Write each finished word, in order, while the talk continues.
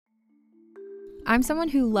I'm someone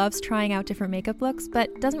who loves trying out different makeup looks,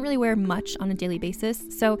 but doesn't really wear much on a daily basis,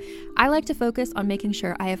 so I like to focus on making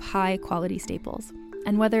sure I have high quality staples.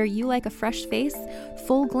 And whether you like a fresh face,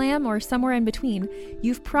 full glam, or somewhere in between,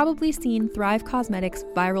 you've probably seen Thrive Causemetics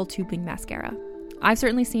Viral Tubing Mascara. I've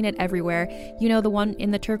certainly seen it everywhere. You know, the one in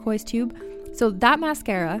the turquoise tube? So that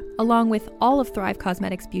mascara, along with all of Thrive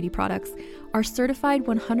Causemetics beauty products, are certified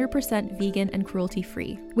 100% vegan and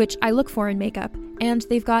cruelty-free, which I look for in makeup, and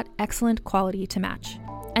they've got excellent quality to match.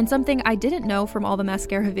 And something I didn't know from all the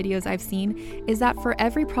mascara videos I've seen is that for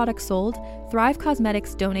every product sold, Thrive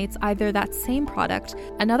Causemetics donates either that same product,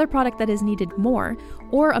 another product that is needed more,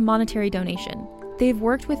 or a monetary donation. They've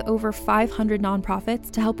worked with over 500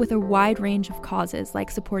 nonprofits to help with a wide range of causes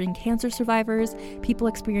like supporting cancer survivors, people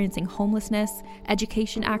experiencing homelessness,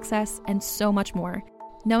 education access, and so much more.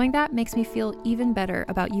 Knowing that makes me feel even better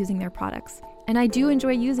about using their products. And I do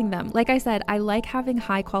enjoy using them. Like I said, I like having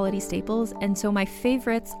high quality staples, and so my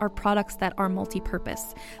favorites are products that are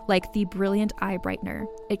multi-purpose, like the Brilliant Eye Brightener.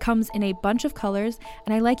 It comes in a bunch of colors,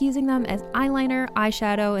 and I like using them as eyeliner,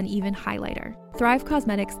 eyeshadow, and even highlighter. Thrive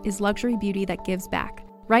Causemetics is luxury beauty that gives back.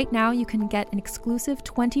 Right now, you can get an exclusive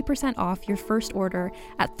 20% off your first order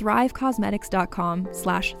at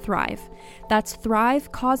thrivecausemetics.com/thrive. That's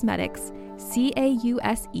Thrive Causemetics,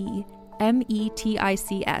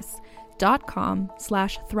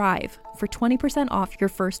 CAUSEMETICS.com/thrive for 20% off your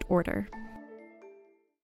first order.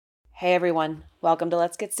 Hey everyone, welcome to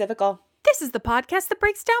Let's Get Civical. This is the podcast that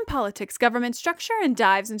breaks down politics, government structure, and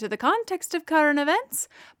dives into the context of current events,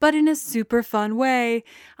 but in a super fun way.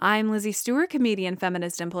 I'm Lizzie Stewart, comedian,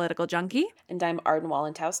 feminist, and political junkie. And I'm Arden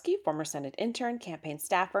Walentowski, former Senate intern, campaign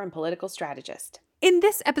staffer, and political strategist. In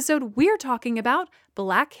this episode, we're talking about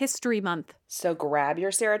Black History Month. So grab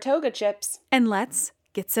your Saratoga chips. And let's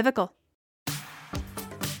get civical.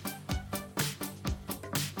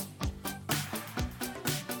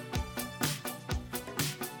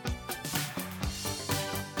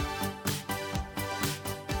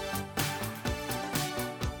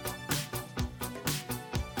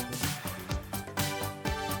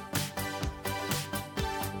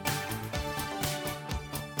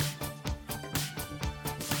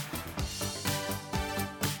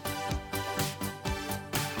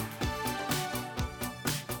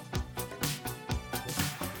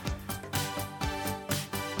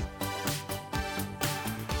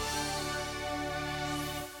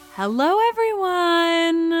 Hello,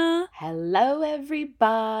 everyone. Hello,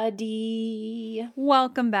 everybody.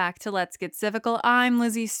 Welcome back to Let's Get Civical. I'm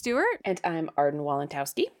Lizzie Stewart. And I'm Arden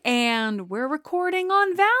Walentowski. And we're recording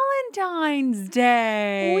on Valentine's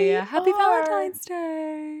Day. Happy Valentine's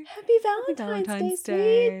Day. Happy Valentine's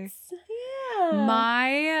Day. Sweets.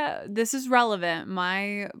 Yeah. This is relevant.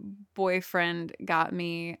 My boyfriend got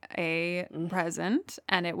me a present,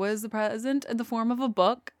 and it was the present in the form of a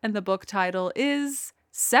book, and the book title is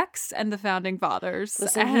Sex and the Founding Fathers.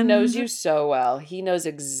 Listen, he knows you so well. He knows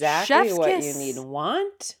exactly what you need and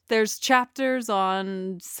want. There's chapters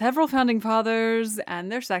on several founding fathers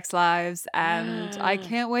and their sex lives, and I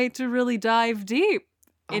can't wait to really dive deep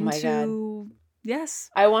into. My God. Yes,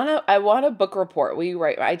 I want a book report. Will you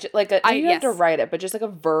write? You have to write it, but just like a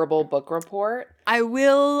verbal book report. I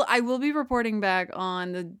will be reporting back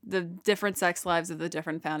on the different sex lives of the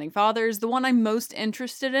different founding fathers. The one I'm most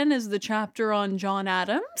interested in is the chapter on John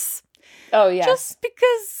Adams. Oh yes, just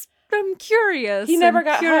because I'm curious. He never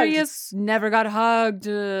got hugged. Never got hugged.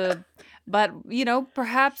 But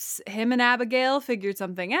perhaps him and Abigail figured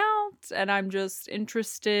something out, and I'm just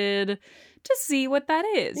interested to see what that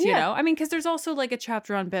is, you know? I mean, because there's also like a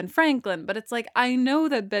chapter on Ben Franklin, but it's like, I know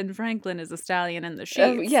that Ben Franklin is a stallion in the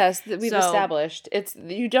sheets. Yes, we've established.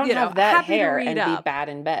 You don't have that hair and be bad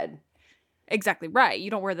in bed. Exactly right. You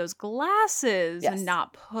don't wear those glasses and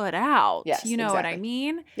not put out. Yes, you know what I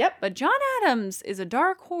mean? Yep. But John Adams is a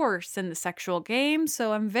dark horse in the sexual game,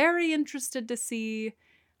 so I'm very interested to see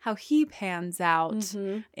how he pans out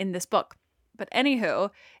in this book. But anywho,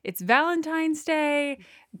 it's Valentine's Day.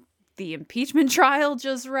 The impeachment trial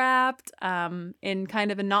just wrapped in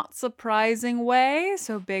kind of a not surprising way.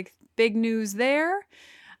 So big news there.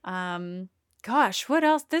 Gosh, what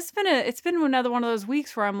else? It's been another one of those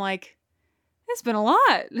weeks where I'm like, it's been a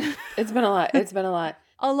lot. It's been a lot.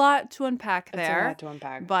 A lot to unpack there. It's a lot to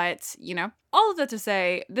unpack. But, all of that to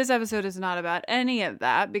say, this episode is not about any of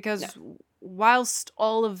that because whilst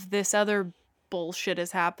all of this other bullshit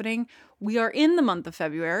is happening, we are in the month of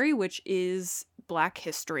February, which is Black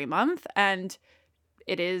History Month, and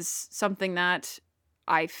it is something that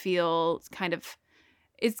I feel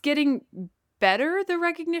it's getting better, the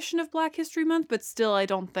recognition of Black History Month, but still I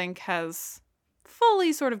don't think has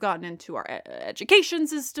fully sort of gotten into our education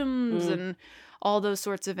systems and all those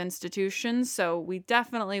sorts of institutions. So we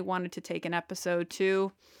definitely wanted to take an episode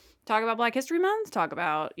to talk about Black History Month, talk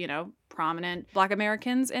about, prominent Black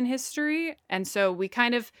Americans in history. And so we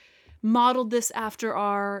kind of modeled this after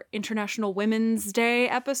our International Women's Day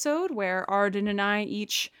episode, where Arden and I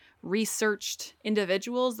each researched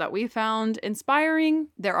individuals that we found inspiring.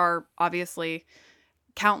 There are obviously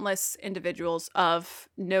countless individuals of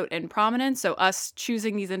note and prominence. So us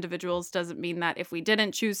choosing these individuals doesn't mean that if we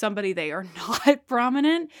didn't choose somebody, they are not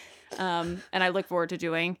prominent. And I look forward to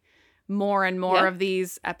doing more and more of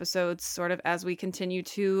these episodes sort of as we continue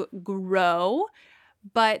to grow.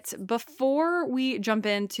 But before we jump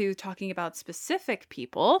into talking about specific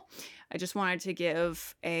people, I just wanted to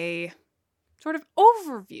give a sort of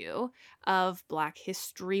overview of Black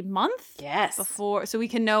History Month. Yes. So we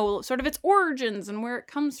can know sort of its origins and where it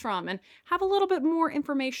comes from, and have a little bit more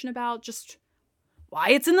information about just why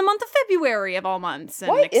it's in the month of February of all months. And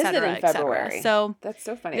why et cetera, is it in February? So that's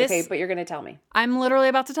so funny. Okay, but you're going to tell me. I'm literally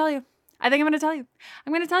about to tell you. I think I'm going to tell you.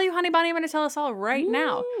 I'm going to tell you, honey bunny. I'm going to tell us all right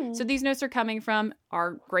now. So these notes are coming from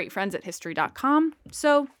our great friends at history.com.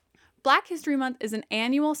 So Black History Month is an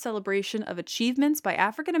annual celebration of achievements by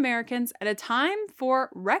African Americans at a time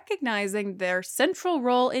for recognizing their central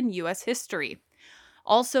role in U.S. history.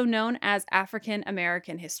 Also known as African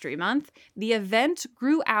American History Month, the event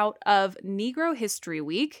grew out of Negro History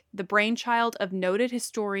Week, the brainchild of noted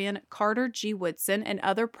historian Carter G. Woodson and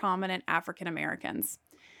other prominent African Americans.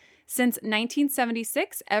 Since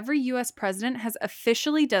 1976, every U.S. president has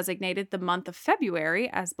officially designated the month of February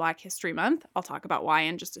as Black History Month. I'll talk about why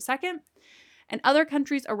in just a second. And other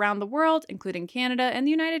countries around the world, including Canada and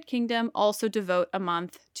the United Kingdom, also devote a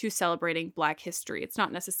month to celebrating Black history. It's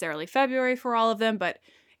not necessarily February for all of them, but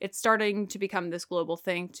it's starting to become this global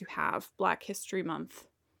thing to have Black History Month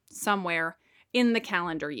somewhere in the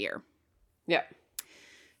calendar year. Yeah.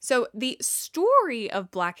 So the story of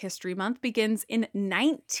Black History Month begins in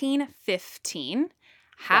 1915,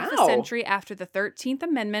 half a century after the 13th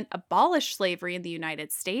Amendment abolished slavery in the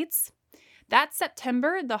United States. That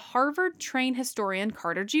September, the Harvard-trained historian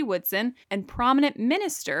Carter G. Woodson and prominent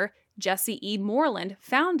minister Jesse E. Moreland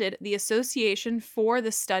founded the Association for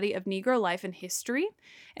the Study of Negro Life and History,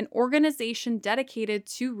 an organization dedicated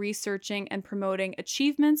to researching and promoting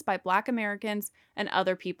achievements by Black Americans and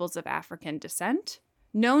other peoples of African descent.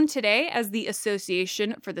 Known today as the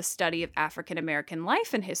Association for the Study of African American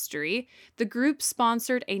Life and History, the group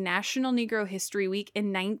sponsored a National Negro History Week in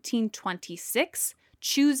 1926,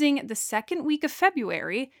 choosing the second week of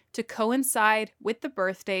February to coincide with the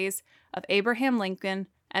birthdays of Abraham Lincoln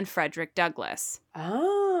and Frederick Douglass.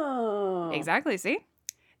 Oh. Exactly, see?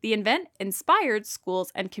 The event inspired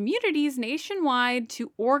schools and communities nationwide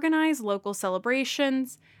to organize local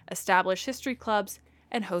celebrations, establish history clubs,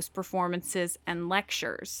 and host performances and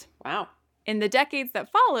lectures. Wow. In the decades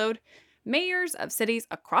that followed, mayors of cities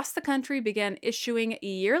across the country began issuing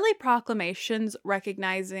yearly proclamations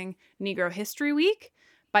recognizing Negro History Week.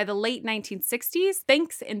 By the late 1960s,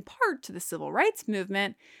 thanks in part to the Civil Rights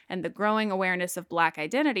Movement and the growing awareness of Black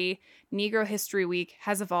identity, Negro History Week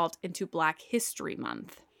has evolved into Black History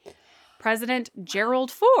Month. President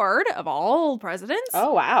Gerald Ford, of all presidents,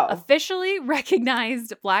 officially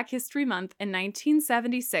recognized Black History Month in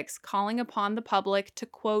 1976, calling upon the public to,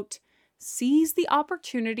 quote, seize the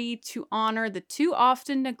opportunity to honor the too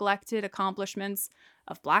often neglected accomplishments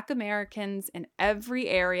of Black Americans in every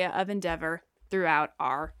area of endeavor throughout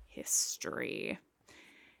our history.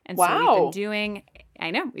 And so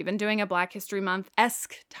we've been doing a Black History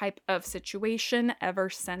Month-esque type of situation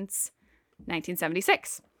ever since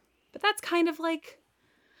 1976. But that's kind of like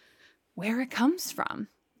where it comes from,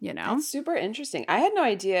 That's super interesting. I had no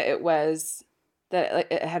idea it was that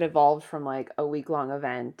it had evolved from like a week-long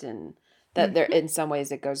event, and that there in some ways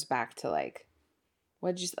it goes back to like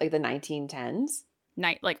the 1910s?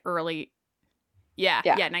 Early. Yeah,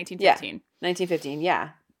 1915. Yeah, 1915,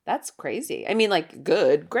 yeah. That's crazy. I mean, like,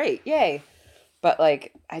 good, great, yay. But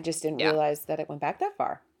like, I just didn't realize that it went back that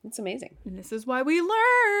far. It's amazing. And this is why we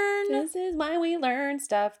learn. This is why we learn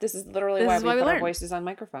stuff. This is literally why we put our voices on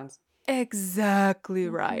microphones. Exactly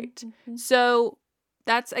right. Mm-hmm. So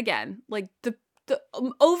that's, again, like the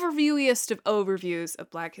overviewiest of overviews of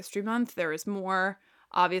Black History Month. There is more,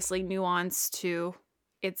 obviously, nuance to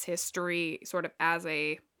its history sort of as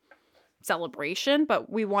a celebration,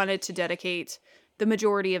 but we wanted to dedicate the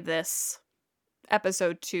majority of this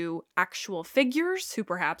episode to actual figures who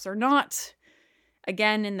perhaps are not,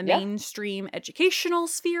 again, in the mainstream educational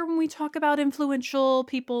sphere when we talk about influential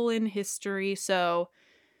people in history. So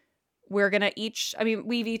we're going to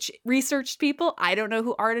we've each researched people. I don't know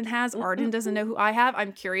who Arden has. Arden doesn't know who I have.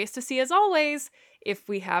 I'm curious to see, as always, if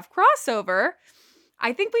we have crossover.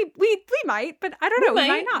 I think we might, but I don't know. We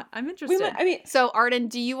might not. I'm interested. So Arden,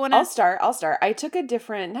 do you want to? I'll start. I took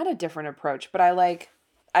not a different approach, but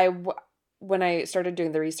when I started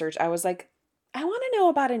doing the research, I was like, I want to know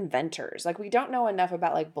about inventors. Like, we don't know enough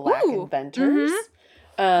about like Black inventors.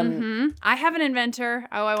 I have an inventor.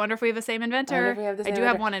 Oh, I wonder if we have the same inventor. I do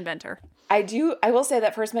have one inventor. I will say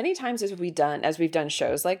that for as many times as we've done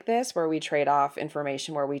shows like this where we trade off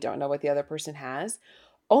information where we don't know what the other person has,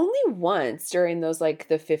 only once during those like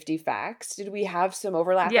the 50 facts did we have some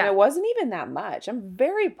overlap. Yeah. And it wasn't even that much. I'm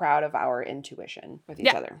very proud of our intuition with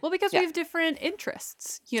each other. Well, because we have different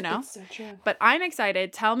interests, you know. It's so true. But I'm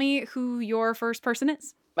excited. Tell me who your first person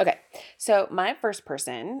is. Okay. So my first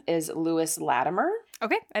person is Lewis Latimer.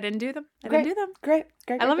 Okay. I didn't do them. Great.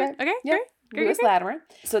 I love it. Okay. Yeah. Great. Lewis Latimer.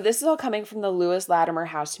 So this is all coming from the Lewis Latimer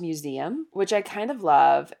House Museum, which I kind of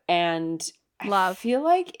love. And I feel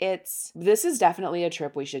like this is definitely a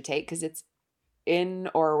trip we should take because it's in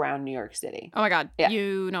or around New York City. Oh my God. Yeah.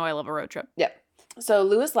 You know I love a road trip. Yep. So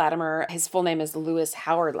Lewis Latimer, his full name is Lewis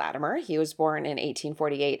Howard Latimer. He was born in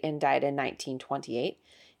 1848 and died in 1928.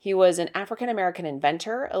 He was an African-American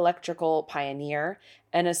inventor, electrical pioneer,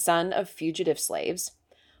 and a son of fugitive slaves.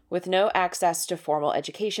 With no access to formal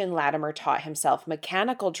education, Latimer taught himself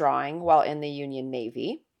mechanical drawing while in the Union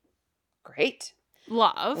Navy. Great.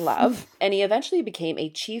 Love. And he eventually became a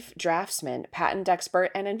chief draftsman, patent expert,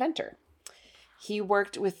 and inventor. He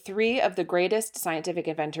worked with three of the greatest scientific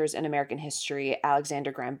inventors in American history,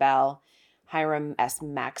 Alexander Graham Bell, Hiram S.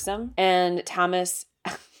 Maxim, and Thomas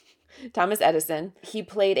Edison. He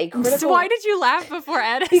played a critical... So why did you laugh before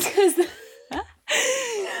Edison?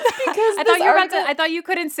 Because I thought you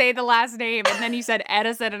couldn't say the last name, and then you said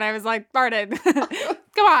Edison, and I was like, Barton,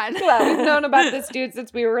 come on. We've known about this dude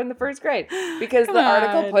since we were in the first grade. Because the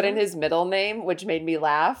article put in his middle name, which made me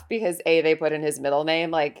laugh, because they put in his middle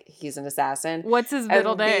name, like he's an assassin. What's his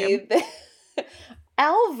middle name?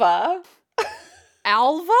 Alva.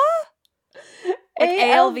 Alva?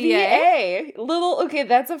 ALVA. Okay,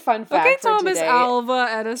 that's a fun fact. Okay, for Thomas today. Alva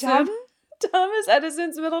Edison. Thomas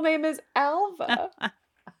Edison's middle name is Alva.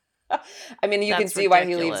 I mean, you can see why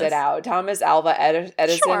he leaves it out. Thomas Alva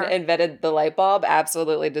Edison invented the light bulb.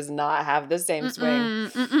 Absolutely does not have the same swing.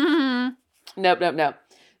 Nope.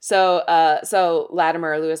 So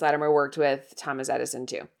Lewis Latimer worked with Thomas Edison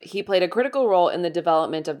too. He played a critical role in the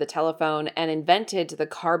development of the telephone and invented the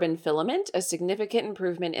carbon filament, a significant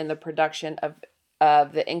improvement in the production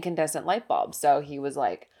of the incandescent light bulb. So he was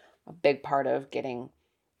like a big part of getting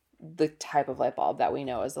the type of light bulb that we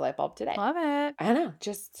know as the light bulb today. Love it. I know.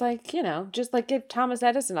 Just give Thomas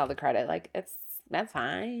Edison all the credit. Like, that's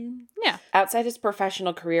fine. Yeah. Outside his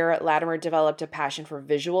professional career, Latimer developed a passion for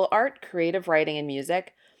visual art, creative writing, and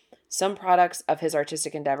music. Some products of his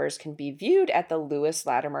artistic endeavors can be viewed at the Lewis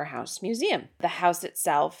Latimer House Museum. The house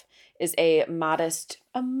itself is a modest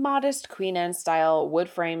Queen Anne-style wood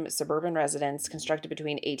frame suburban residence constructed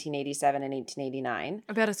between 1887 and 1889.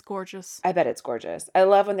 I bet it's gorgeous. I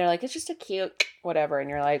love when they're like, it's just a cute whatever, and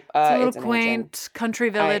you're like, it's a little quaint country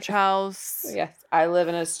village house. Yes, I live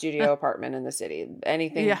in a studio apartment in the city.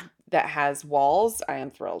 Anything that has walls, I am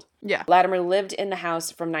thrilled. Yeah. Latimer lived in the house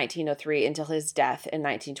from 1903 until his death in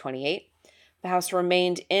 1928. The house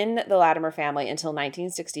remained in the Latimer family until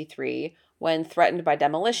 1963, when, threatened by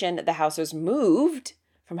demolition, the house was moved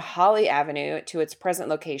from Holly Avenue to its present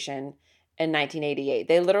location in 1988.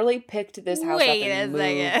 They literally picked this house up and moved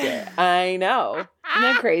it. I know. Isn't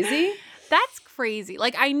that crazy? That's crazy.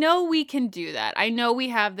 Like, I know we can do that. I know we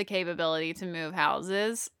have the capability to move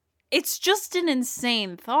houses. It's just an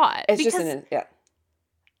insane thought.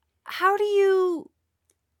 How do you...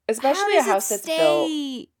 Especially a house that's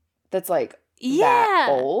built that's like that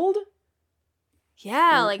old.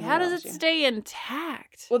 Yeah, like how does it stay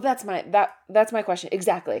intact? Well, that's my question.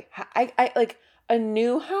 Exactly. I like a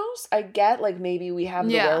new house. I get like maybe we have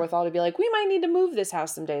the wherewithal to be like, we might need to move this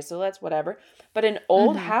house someday, so let's whatever. But an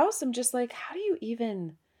old house, I'm just like, how do you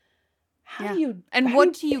even?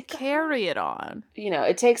 What do you carry it on? You know,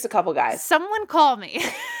 it takes a couple guys. Someone call me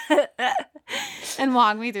and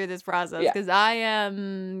walk me through this process because I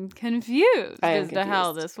am confused as to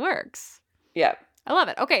how this works. Yeah. I love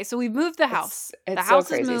it. Okay, so we've moved the house. It's the house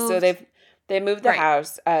so crazy. Is moved. So they moved the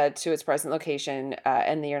house to its present location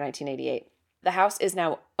in the year 1988. The house is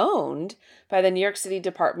now owned by the New York City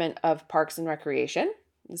Department of Parks and Recreation.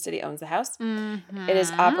 The city owns the house. Mm-hmm. It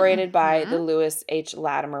is operated by the Lewis H.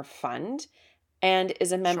 Latimer Fund and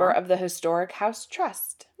is a member of the Historic House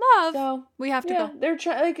Trust. Love. So we have to go. They're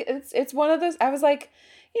trying. Like it's one of those. I was like,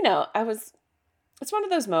 you know, it's one of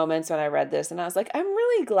those moments when I read this and I was like, I'm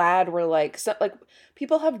really glad we're like, so, like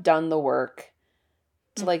people have done the work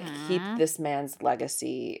to like keep this man's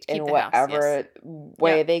legacy in whatever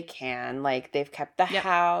way they can. Like they've kept the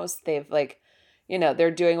house. They've like, you know,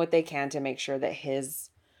 they're doing what they can to make sure that his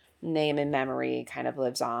name and memory kind of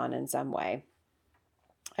lives on in some way.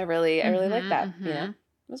 I really like that. You know, it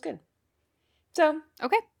was good. So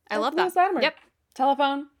okay, I love that. Latimer. Yep.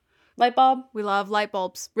 Telephone, light bulb. We love light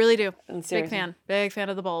bulbs. Really do. Big fan. Big fan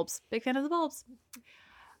of the bulbs. Big fan of the bulbs.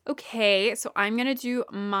 Okay, so I'm going to do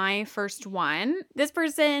my first one. This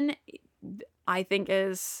person, I think,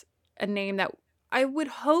 is a name that I would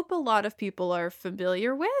hope a lot of people are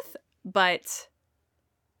familiar with, but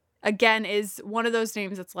again, is one of those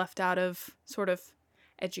names that's left out of sort of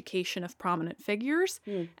education of prominent figures.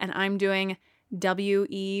 And I'm doing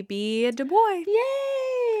W.E.B. Du Bois.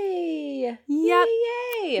 Yay! Yep.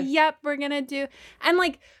 Yay! Yep, we're going to do. And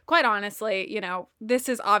like, quite honestly, you know, this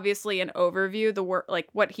is obviously an overview. The work, like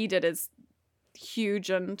what he did is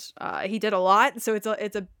huge and he did a lot. So it's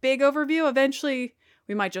a big overview. Eventually,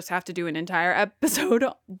 we might just have to do an entire episode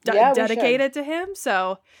dedicated to him.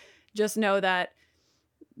 So just know that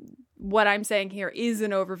what I'm saying here is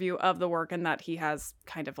an overview of the work and that he has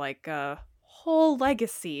kind of like a whole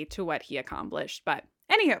legacy to what he accomplished. But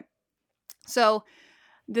anywho, so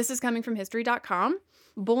this is coming from history.com.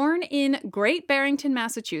 Born in Great Barrington,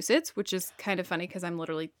 Massachusetts, which is kind of funny because I'm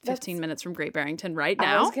literally 15 minutes from Great Barrington right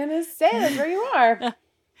now. I was going to say, that's where you are.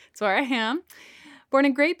 That's where I am. Born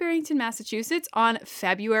in Great Barrington, Massachusetts on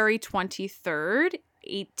February 23rd,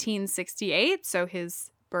 1868. So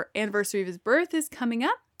his anniversary of his birth is coming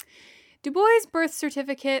up. Du Bois' birth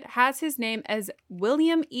certificate has his name as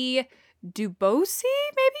William E. Duboise,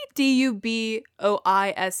 maybe? D-U-B-O-I-S-E.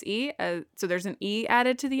 So there's an E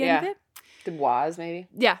added to the end of it. Dubois, maybe?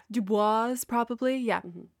 Yeah, Dubois, probably. Yeah.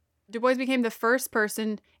 Mm-hmm. Du Bois became the first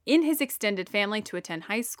person in his extended family to attend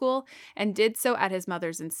high school and did so at his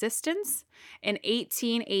mother's insistence. In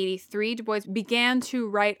 1883, Du Bois began to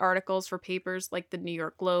write articles for papers like the New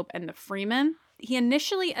York Globe and the Freeman. He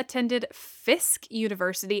initially attended Fisk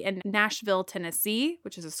University in Nashville, Tennessee,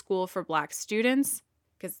 which is a school for Black students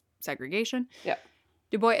because segregation. Yeah.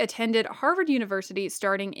 Du Bois attended Harvard University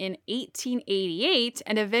starting in 1888,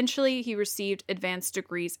 and eventually he received advanced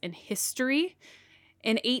degrees in history.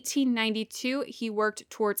 In 1892, he worked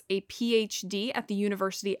towards a PhD at the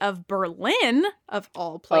University of Berlin, of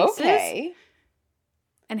all places. Okay.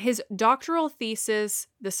 And his doctoral thesis,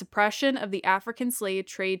 The Suppression of the African Slave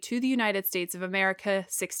Trade to the United States of America,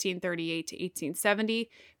 1638 to 1870,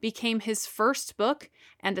 became his first book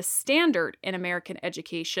and a standard in American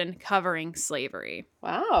education covering slavery.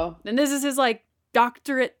 Wow. And this is his, like,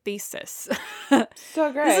 doctorate thesis.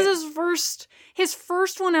 So great. This is his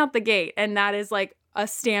first one out the gate, and that is, like, a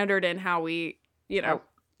standard in how we,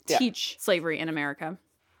 teach slavery in America.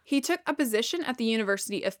 He took a position at the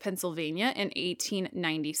University of Pennsylvania in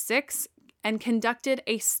 1896 and conducted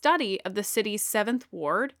a study of the city's 7th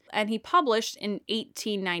Ward, and he published in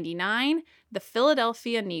 1899 The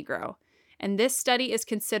Philadelphia Negro. And this study is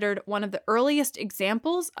considered one of the earliest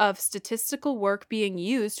examples of statistical work being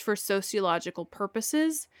used for sociological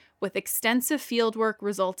purposes, with extensive fieldwork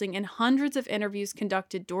resulting in hundreds of interviews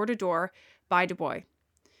conducted door to door by Du Bois.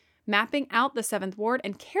 Mapping out the 7th Ward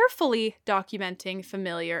and carefully documenting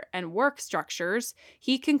familiar and work structures,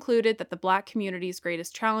 he concluded that the Black community's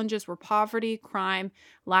greatest challenges were poverty, crime,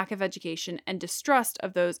 lack of education, and distrust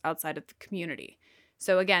of those outside of the community.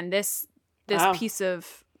 So again, this piece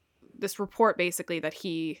of this report basically that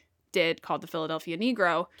he did called the Philadelphia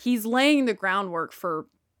Negro, he's laying the groundwork for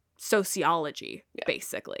sociology,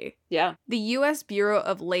 basically. Yeah. The U.S. Bureau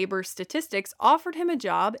of Labor Statistics offered him a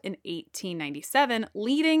job in 1897,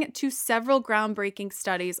 leading to several groundbreaking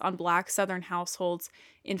studies on Black Southern households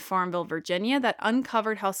in Farmville, Virginia, that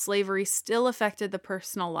uncovered how slavery still affected the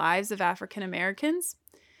personal lives of African Americans.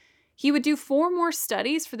 He would do 4 more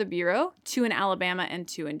studies for the Bureau, 2 in Alabama and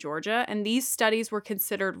 2 in Georgia, and these studies were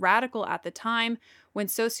considered radical at the time when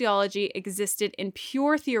sociology existed in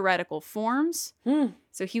pure theoretical forms.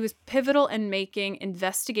 So he was pivotal in making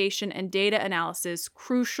investigation and data analysis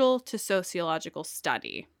crucial to sociological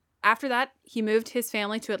study. After that, he moved his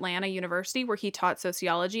family to Atlanta University, where he taught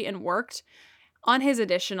sociology and worked on his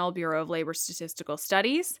additional Bureau of Labor Statistical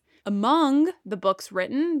Studies. Among the books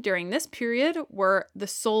written during this period were The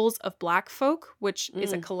Souls of Black Folk, which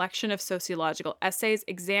is a collection of sociological essays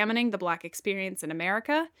examining the Black experience in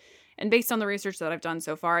America. And based on the research that I've done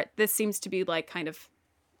so far, this seems to be like kind of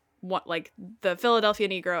what, like, the Philadelphia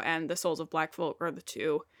Negro and The Souls of Black Folk are the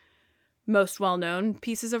 2 most well-known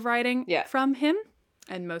pieces of writing from him.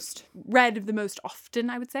 and most read the most often,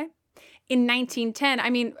 I would say. In 1910, I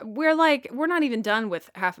mean, we're not even done with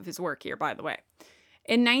half of his work here, by the way.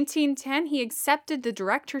 In 1910, he accepted the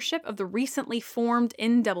directorship of the recently formed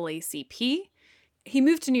NAACP. He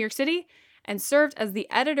moved to New York City and served as the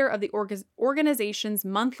editor of the organization's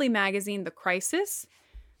monthly magazine, The Crisis.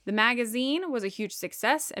 The magazine was a huge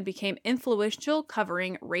success and became influential,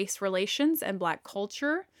 covering race relations and Black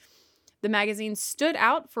culture. The magazine stood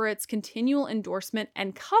out for its continual endorsement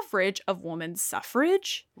and coverage of women's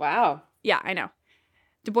suffrage. Wow. Yeah, I know.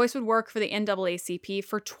 Du Bois would work for the NAACP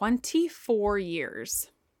for 24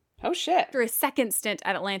 years. Oh, shit. After a second stint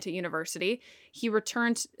at Atlanta University, he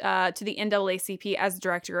returned to the NAACP as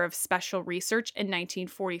director of special research in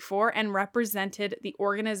 1944 and represented the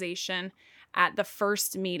organization at the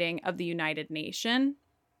first meeting of the United Nations.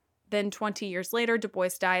 Then 20 years later, Du Bois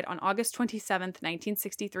died on August 27th,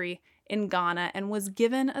 1963 in Ghana and was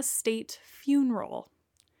given a state funeral.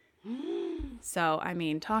 So, I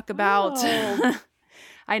mean, talk about... Oh.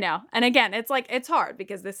 I know. And again, it's hard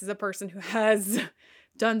because this is a person who has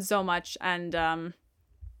done so much, and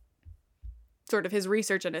sort of his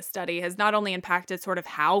research and his study has not only impacted sort of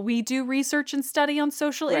how we do research and study on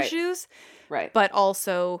social issues, right, but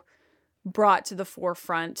also brought to the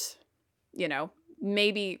forefront,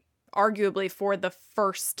 maybe arguably for the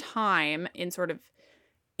first time in sort of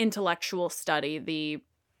intellectual study, the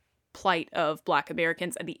plight of Black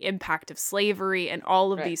Americans and the impact of slavery and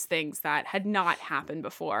all of these things that had not happened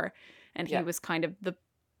before. And he was kind of the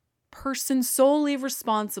person solely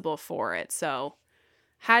responsible for it. So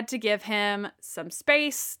had to give him some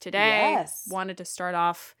space today. Yes. Wanted to start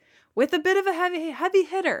off with a bit of a heavy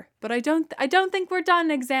hitter, but I don't think we're done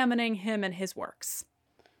examining him and his works.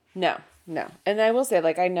 No. And I will say,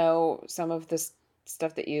 I know some of this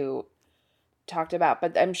stuff that you talked about,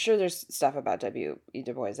 but I'm sure there's stuff about W.E.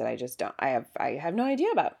 Du Bois that I just don't. I have no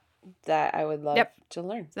idea about that. I would love to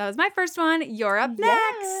learn. So that was my first one. You're up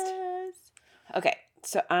next. Okay,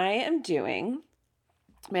 so I am doing.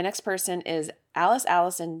 My next person is Alice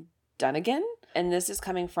Allison Dunnigan, and this is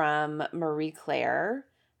coming from Marie Claire,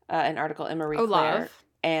 an article in Marie Claire love.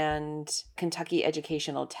 And Kentucky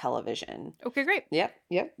Educational Television. Okay, great. Yep.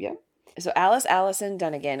 So Alice Allison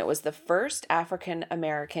Dunnigan was the first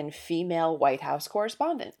African-American female White House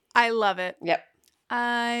correspondent. I love it. Yep.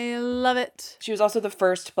 I love it. She was also the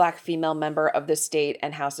first Black female member of the state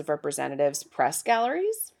and House of Representatives press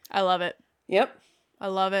galleries. I love it. Yep. I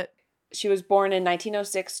love it. She was born in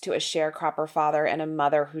 1906 to a sharecropper father and a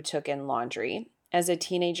mother who took in laundry. As a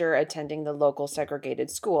teenager attending the local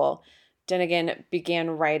segregated school, Dunnigan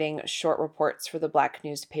began writing short reports for the Black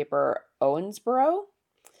newspaper Owensboro.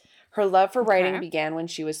 Her love for writing began when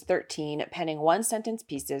she was 13, penning one-sentence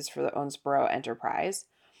pieces for the Owensboro Enterprise.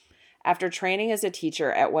 After training as a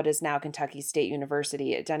teacher at what is now Kentucky State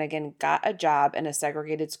University, Dunnigan got a job in a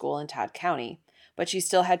segregated school in Todd County, but she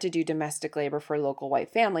still had to do domestic labor for local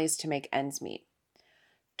white families to make ends meet.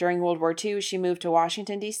 During World War II, she moved to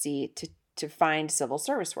Washington, D.C. to find civil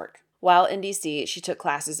service work. While in D.C., she took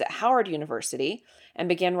classes at Howard University and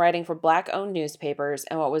began writing for Black-owned newspapers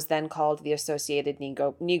and what was then called the Associated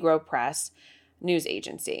Negro Press news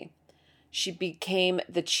agency. She became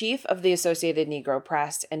the chief of the Associated Negro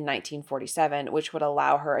Press in 1947, which would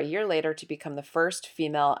allow her a year later to become the first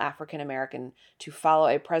female African-American to follow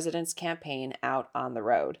a president's campaign out on the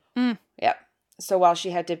road. Yep. So while she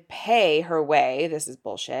had to pay her way, this is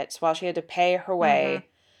bullshit,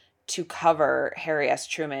 to cover Harry S.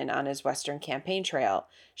 Truman on his Western campaign trail,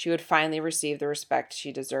 she would finally receive the respect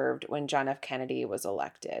she deserved when John F. Kennedy was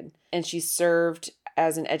elected. And she served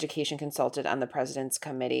as an education consultant on the President's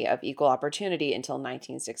Committee of Equal Opportunity until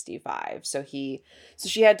 1965. So she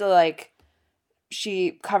had to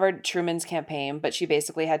she covered Truman's campaign, but she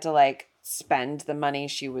basically had to spend the money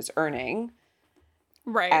she was earning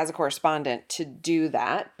as a correspondent to do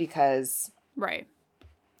that because they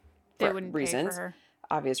wouldn't pay for her.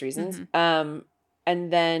 Obvious reasons.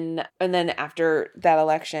 And then after that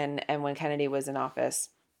election and when Kennedy was in office,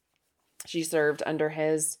 she served in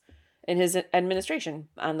his administration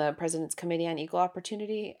on the President's Committee on Equal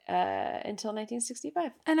Opportunity until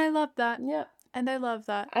 1965. And I love that. Yeah. And I love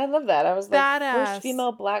that. I love that. I was badass. First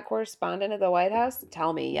female Black correspondent at the White House?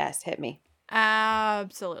 Tell me. Yes. Hit me.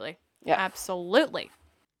 Absolutely. Yeah. Absolutely.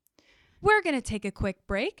 We're going to take a quick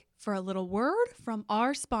break for a little word from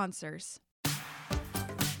our sponsors.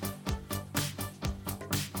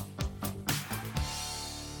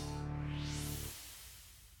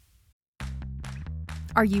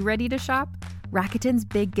 Are you ready to shop? Rakuten's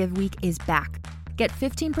Big Give Week is back. Get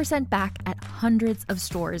 15% back at hundreds of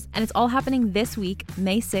stores, and it's all happening this week,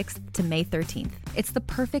 May 6th to May 13th. It's the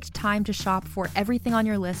perfect time to shop for everything on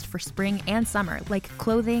your list for spring and summer, like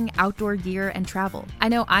clothing, outdoor gear, and travel. I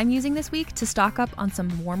know I'm using this week to stock up on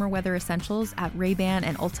some warmer weather essentials at Ray-Ban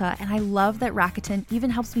and Ulta, and I love that Rakuten even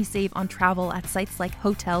helps me save on travel at sites like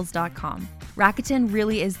Hotels.com. Rakuten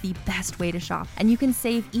really is the best way to shop, and you can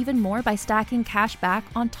save even more by stacking cash back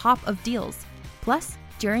on top of deals. Plus,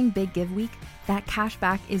 during Big Give Week, that cash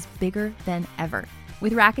back is bigger than ever.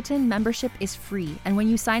 With Rakuten, membership is free, and when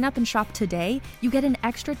you sign up and shop today, you get an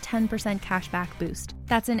extra 10% cash back boost.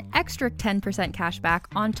 That's an extra 10% cash back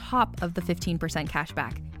on top of the 15% cash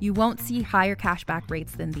back. You won't see higher cash back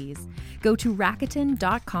rates than these. Go to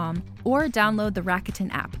Rakuten.com or download the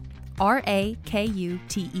Rakuten app.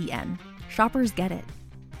 Rakuten. Shoppers get it.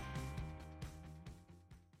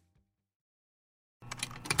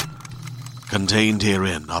 Contained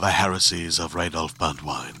herein are the heresies of Radolf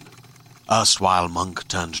Burntwine, erstwhile monk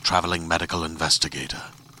turned traveling medical investigator.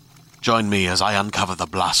 Join me as I uncover the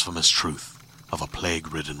blasphemous truth of a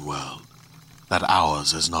plague-ridden world, that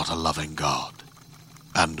ours is not a loving God,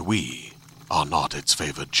 and we are not its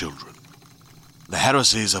favored children. The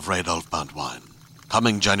heresies of Radolf Burntwine,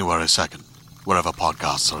 coming January 2nd, wherever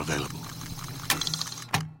podcasts are available.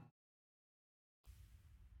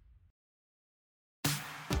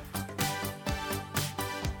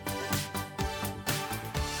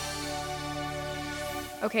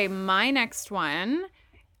 Okay, my next one,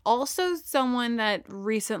 also someone that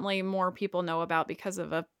recently more people know about because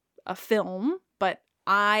of a film, but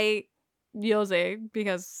because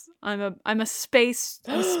I'm a space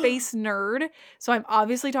nerd, so I'm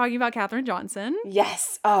obviously talking about Katherine Johnson.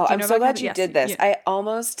 Yes. Oh, I'm so glad you did this. I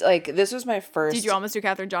almost, this was my first. Did you almost do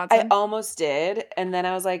Katherine Johnson? I almost did, and then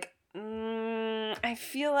I was like, I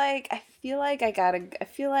feel like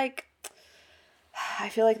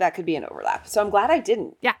that could be an overlap. So I'm glad I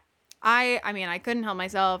didn't. Yeah. I mean, I couldn't help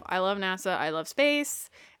myself. I love NASA. I love space.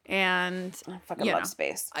 And I fucking love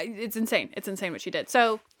space. It's insane. It's insane what she did.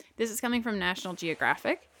 So this is coming from National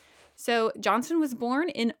Geographic. So Johnson was born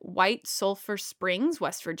in White Sulphur Springs,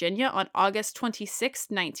 West Virginia on August 26,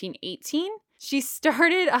 1918. She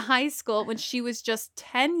started a high school when she was just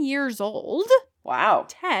 10 years old. Wow.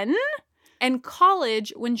 10. And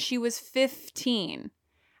college when she was 15.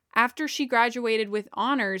 After she graduated with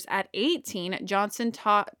honors at 18, Johnson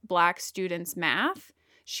taught Black students math.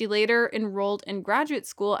 She later enrolled in graduate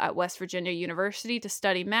school at West Virginia University to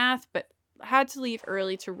study math, but had to leave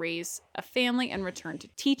early to raise a family and return to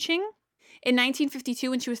teaching. In 1952,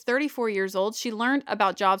 when she was 34 years old, she learned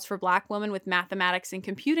about jobs for Black women with mathematics and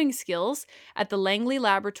computing skills at the Langley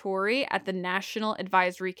Laboratory at the National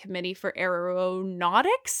Advisory Committee for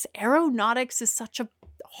Aeronautics. Aeronautics is such a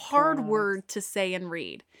hard word to say and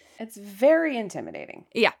read. It's very intimidating.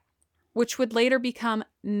 Yeah. Which would later become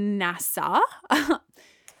NASA.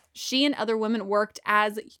 She and other women worked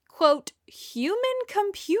as, quote, human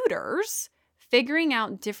computers, figuring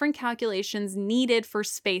out different calculations needed for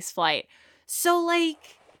spaceflight. So,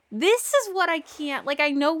 this is what I can't,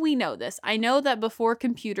 I know we know this. I know that before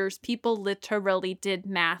computers, people literally did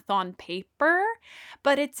math on paper,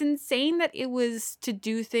 but it's insane that it was to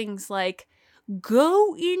do things like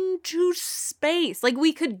go into space.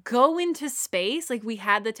 We could go into space. We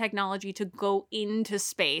had the technology to go into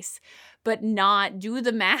space, but not do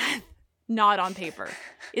the math, not on paper.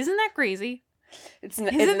 Isn't that crazy? Isn't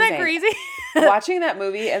that crazy? Watching that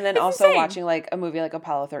movie and then also insane. Watching a movie like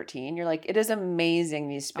Apollo 13, you're like, it is amazing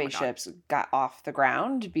these spaceships got off the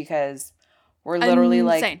ground because we're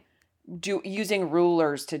literally using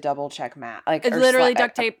rulers to double check math. It's literally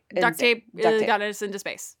duct tape got us into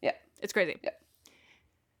space. Yeah. It's crazy. Yeah.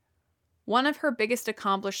 One of her biggest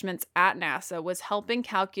accomplishments at NASA was helping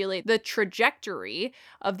calculate the trajectory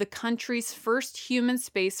of the country's first human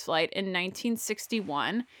spaceflight in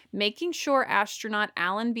 1961, making sure astronaut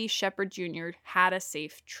Alan B. Shepard Jr. had a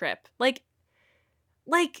safe trip.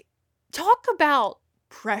 Talk about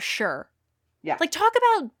pressure. Yeah. Talk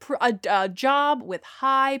about a job with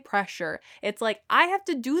high pressure. It's I have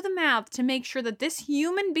to do the math to make sure that this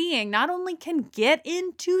human being not only can get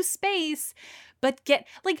into space, but get,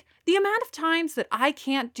 the amount of times that I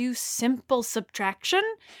can't do simple subtraction,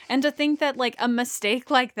 and to think that, a mistake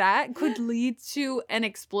like that could lead to an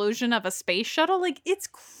explosion of a space shuttle, it's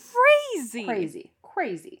crazy.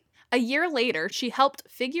 Crazy. A year later, she helped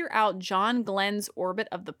figure out John Glenn's orbit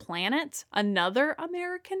of the planet, another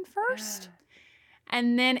American first.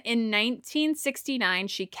 And then in 1969,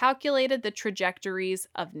 she calculated the trajectories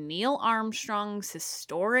of Neil Armstrong's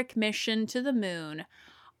historic mission to the moon,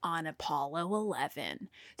 on Apollo 11.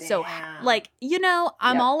 So, Damn. like, you know,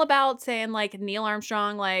 I'm Yep. all about saying, like, Neil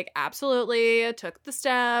Armstrong, like, absolutely took the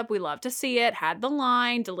step. We love to see it, had the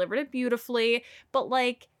line, delivered it beautifully. But,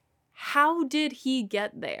 like, how did he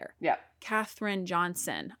get there? Yeah. Katherine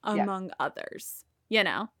Johnson, Yeah. among others, you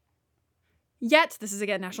know? Yet, this is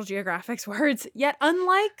again National Geographic's words, yet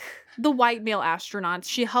unlike the white male astronauts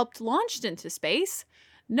she helped launch into space,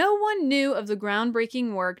 no one knew of the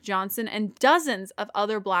groundbreaking work Johnson and dozens of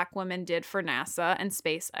other Black women did for NASA and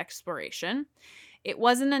space exploration. It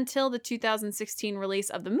wasn't until the 2016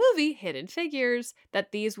 release of the movie Hidden Figures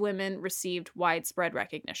that these women received widespread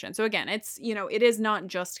recognition. So again, it's, you know, it is not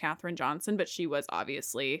just Katherine Johnson, but she was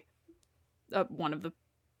obviously one of the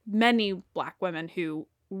many Black women who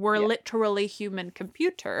were literally human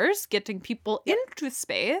computers getting people into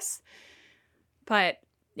space. But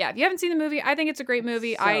yeah, if you haven't seen the movie, I think it's a great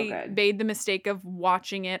movie. So I good. made the mistake of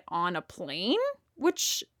watching it on a plane,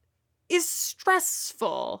 which is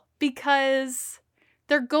stressful because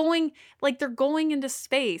they're going into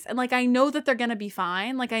space. And like, I know that they're going to be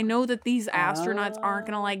fine. Like, I know that these astronauts aren't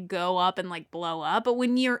going to like go up and like blow up. But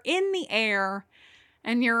when you're in the air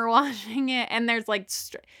and you're watching it and there's like,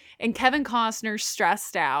 and Kevin Costner's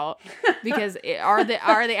stressed out because are the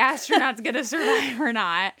astronauts going to survive or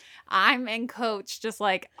not? I'm in coach, just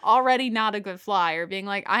like already not a good flyer, being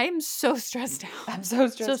like, I am so stressed out. I'm so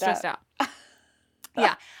stressed out.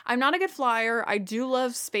 Yeah, I'm not a good flyer. I do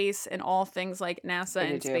love space and all things like NASA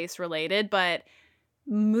and space related, but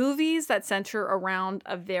movies that center around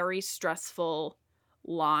a very stressful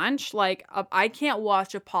launch, like I can't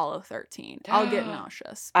watch Apollo 13. I'll get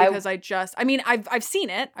nauseous because I've seen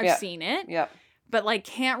it. I've seen it. Yep. But like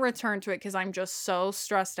can't return to it because I'm just so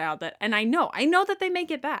stressed out that, and I know that they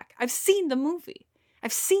make it back. I've seen the movie.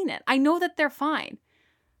 I've seen it. I know that they're fine.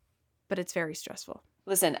 But it's very stressful.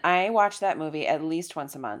 Listen, I watch that movie at least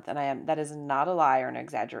once a month, and that is not a lie or an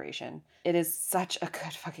exaggeration. It is such a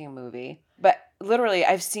good fucking movie. But literally,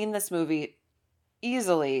 I've seen this movie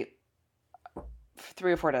easily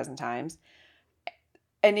 3 or 4 dozen times.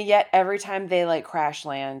 And yet every time they like crash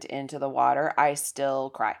land into the water, I still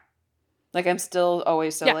cry. Like I'm still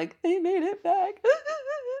always like, they made it back.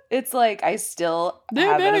 It's like I still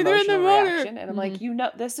have an emotional reaction. And I'm like,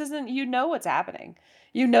 this isn't, what's happening.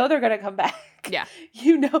 You know they're gonna come back. Yeah.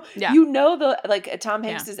 You know the like Tom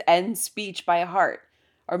Hanks's end speech by heart.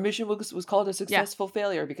 Our mission was called a successful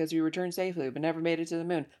failure because we returned safely but never made it to the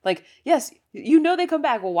moon. Like, yes, they come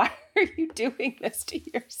back. Well, why are you doing this to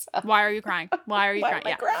yourself? Why are you crying? Why are you crying?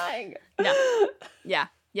 Am I crying? No. Yeah.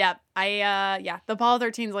 Yeah. The Apollo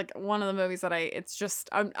 13 is like one of the movies that I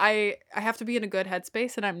have to be in a good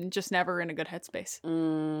headspace and I'm just never in a good headspace.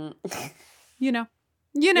 You know.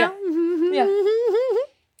 Yeah.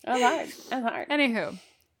 I'm hard. Anywho,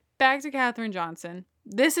 back to Katherine Johnson.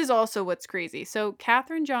 This is also what's crazy. So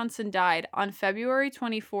Katherine Johnson died on February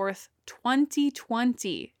 24th,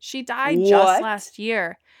 2020. She died just last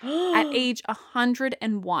year at age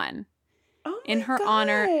 101. In her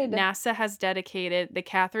honor, NASA has dedicated the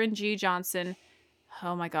Katherine G. Johnson,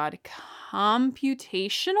 oh my God,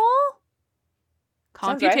 Computational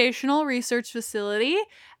Research Facility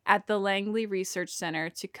at the Langley Research Center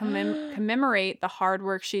to commemorate the hard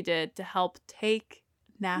work she did to help take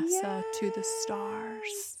NASA to the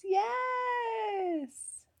stars. Yes.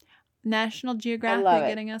 National Geographic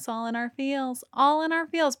getting us all in our feels.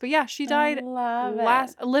 But yeah, she died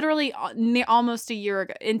literally almost a year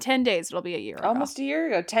ago. In 10 days, it'll be a year ago. Almost a year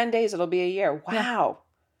ago. 10 days, it'll be a year. Wow. Yeah.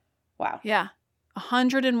 Wow. Yeah.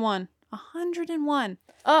 101. 101.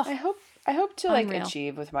 Ugh. I hope to like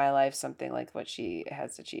achieve with my life something like what she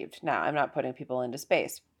has achieved. Now, I'm not putting people into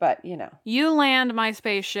space, but you know. You land my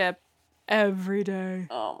spaceship every day.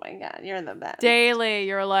 Oh my God, you're the best. Daily,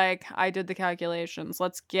 you're like, I did the calculations.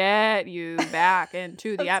 Let's get you back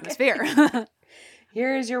into the atmosphere.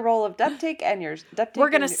 Here's your roll of duct tape and your duct tape.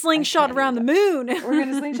 We're going to slingshot around the moon. We're going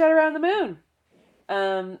to slingshot around the moon.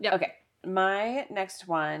 Yep. Okay. My next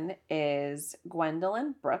one is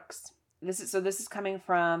Gwendolyn Brooks. This is coming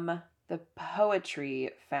from the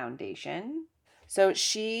Poetry Foundation. So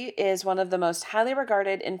she is one of the most highly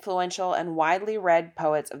regarded, influential, and widely read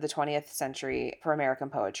poets of the 20th century for American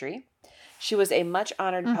poetry. She was a much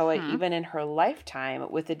honored poet even in her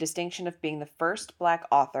lifetime, with the distinction of being the first Black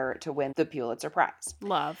author to win the Pulitzer Prize.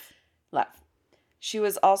 Love. She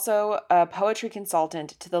was also a poetry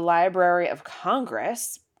consultant to the Library of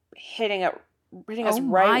Congress, hitting us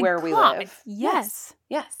right where we live. Yes.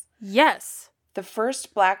 The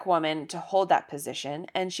first Black woman to hold that position,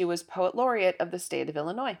 and she was Poet Laureate of the state of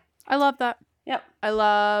Illinois. I love that. Yep. I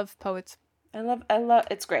love poets. I love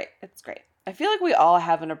it's great. It's great. I feel like we all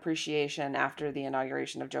have an appreciation after the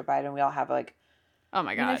inauguration of Joe Biden. We all have like, Oh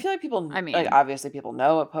my God. I feel like people, I mean- like obviously people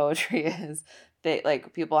know what poetry is. They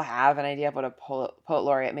like people have an idea of what a poet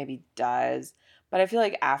laureate maybe does. But I feel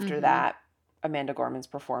like after that Amanda Gorman's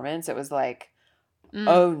performance, it was like,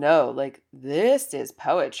 oh no, like this is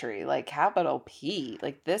poetry, like capital P.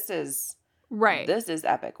 Like this is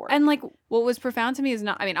epic work. And like what was profound to me is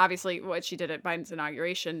not, I mean, obviously what she did at Biden's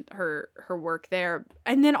inauguration, her work there.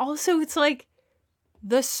 And then also it's like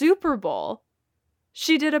the Super Bowl.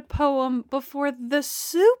 She did a poem before the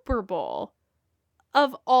Super Bowl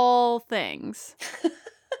of all things.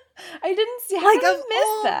 I didn't see how Like did I of miss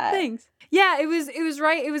all that. things. Yeah, it was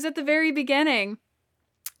right. It was at the very beginning.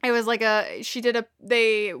 It was like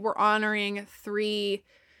they were honoring three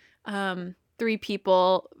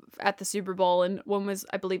people at the Super Bowl, and one was,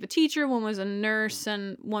 I believe, a teacher, one was a nurse,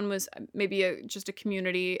 and one was maybe just a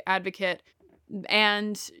community advocate.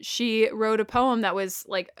 And she wrote a poem that was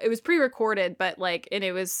like, it was pre-recorded, but like, and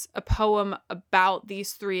it was a poem about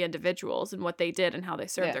these three individuals and what they did and how they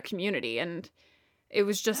served their community. And it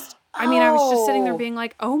was just, I mean, I was just sitting there being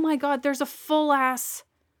like, oh my God, there's a full ass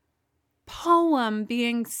poem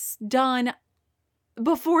being done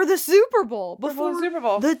before the Super Bowl. Before the Super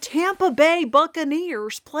Bowl. The Tampa Bay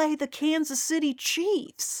Buccaneers play the Kansas City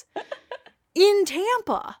Chiefs in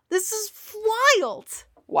Tampa. This is wild.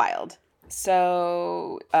 Wild.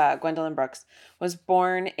 So Gwendolyn Brooks was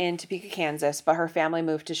born in Topeka, Kansas, but her family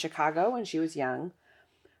moved to Chicago when she was young.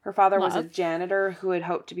 Her father was a janitor who had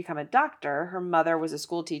hoped to become a doctor. Her mother was a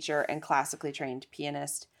school teacher and classically trained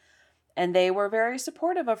pianist. And they were very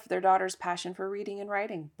supportive of their daughter's passion for reading and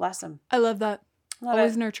writing. Bless them. I love that.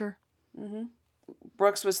 Always nurture. Mm-hmm.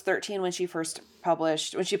 Brooks was 13 when she published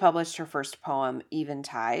her first poem,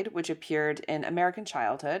 Eventide, which appeared in American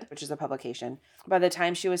Childhood, which is a publication. By the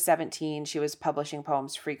time she was 17, she was publishing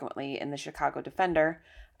poems frequently in the Chicago Defender,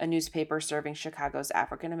 a newspaper serving Chicago's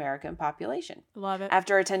African-American population. Love it.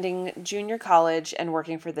 After attending junior college and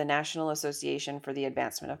working for the National Association for the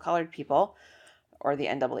Advancement of Colored People, or the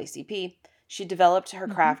NAACP, she developed her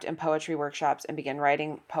craft in poetry workshops and began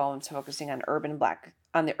writing poems focusing on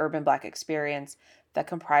the urban black experience that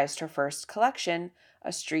comprised her first collection,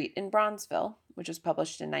 A Street in Bronzeville, which was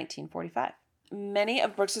published in 1945. Many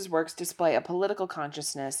of Brooks's works display a political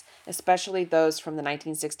consciousness, especially those from the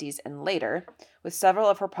 1960s and later, with several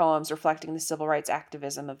of her poems reflecting the civil rights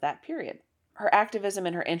activism of that period. Her activism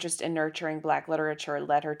and her interest in nurturing black literature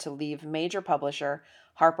led her to leave major publisher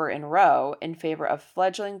Harper & Row in favor of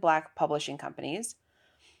fledgling black publishing companies.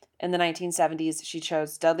 In the 1970s, she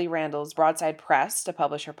chose Dudley Randall's Broadside Press to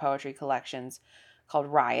publish her poetry collections called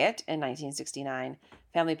Riot in 1969,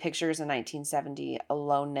 Family Pictures in 1970,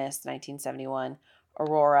 Aloneness 1971,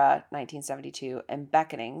 Aurora 1972, and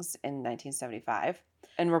Beckonings in 1975,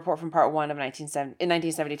 and Report from Part 1 in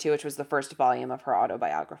 1972, which was the first volume of her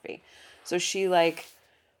autobiography. So she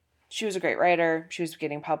was a great writer. She was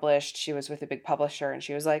getting published. She was with a big publisher, and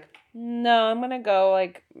she was like, no, I'm going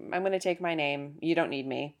to take my name. You don't need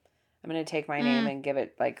me. I'm going to take my name and give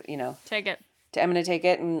it Take it. I'm going to take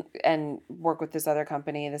it and work with this other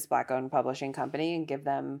company, this black-owned publishing company, and give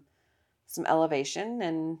them some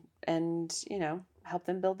elevation and help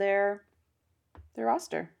them build their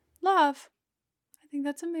roster. Love. I think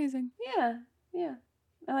that's amazing. Yeah.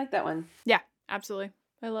 I like that one. Yeah, absolutely.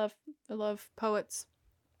 I love poets.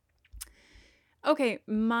 Okay,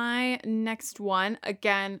 my next one,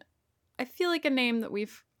 again, I feel like a name that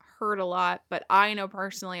we've heard a lot, but I know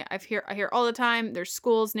personally, I hear all the time, there's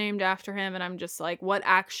schools named after him, and I'm just like, what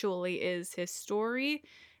actually is his story?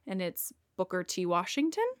 And it's Booker T.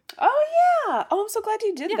 Washington. Oh, yeah. Oh, I'm so glad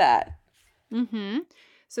you did that. Mm-hmm.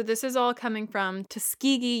 So this is all coming from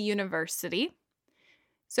Tuskegee University.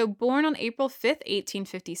 So born on April 5th,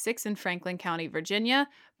 1856 in Franklin County, Virginia,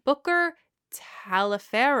 Booker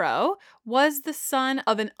Taliaferro was the son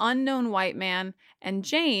of an unknown white man and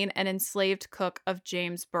Jane, an enslaved cook of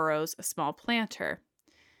James Burroughs, a small planter.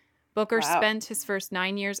 Booker spent his first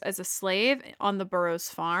 9 years as a slave on the Burroughs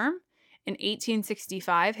farm. In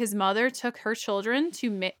 1865, his mother took her children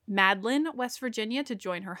to Madlin, West Virginia, to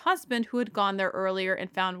join her husband, who had gone there earlier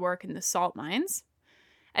and found work in the salt mines.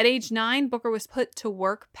 At age 9, Booker was put to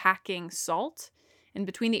work packing salt. And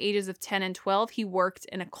between the ages of 10 and 12, he worked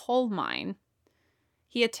in a coal mine.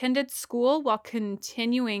 He attended school while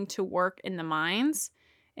continuing to work in the mines.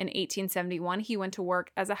 In 1871, he went to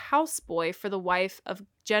work as a houseboy for the wife of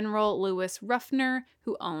General Lewis Ruffner,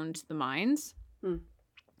 who owned the mines. In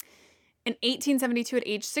 1872, at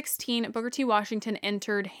age 16, Booker T. Washington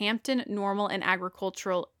entered Hampton Normal and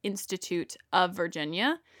Agricultural Institute of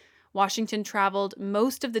Virginia, Washington traveled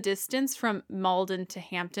most of the distance from Malden to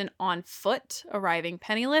Hampton on foot, arriving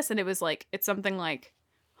penniless. And it's something like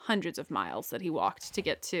hundreds of miles that he walked to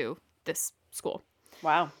get to this school.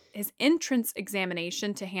 Wow. His entrance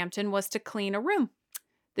examination to Hampton was to clean a room.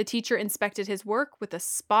 The teacher inspected his work with a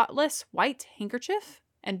spotless white handkerchief,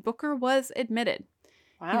 and Booker was admitted.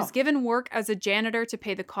 Wow. He was given work as a janitor to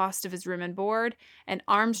pay the cost of his room and board, and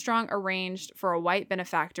Armstrong arranged for a white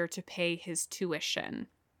benefactor to pay his tuition.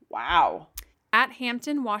 Wow. At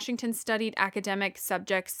Hampton, Washington studied academic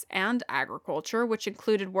subjects and agriculture, which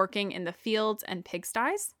included working in the fields and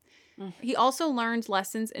pigsties. He also learned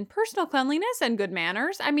lessons in personal cleanliness and good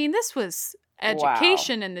manners. I mean, this was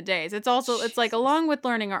education in the days. It's like along with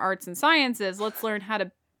learning our arts and sciences, let's learn how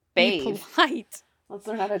to be polite. Let's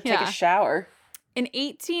learn how to take a shower. In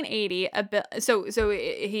 1880,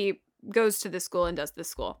 he goes to this school and does this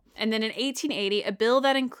school. And then in 1880, a bill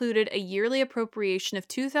that included a yearly appropriation of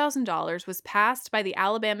 $2,000 was passed by the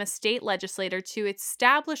Alabama state legislature to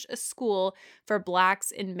establish a school for blacks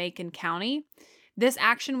in Macon County. This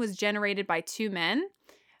action was generated by two men,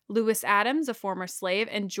 Lewis Adams, a former slave,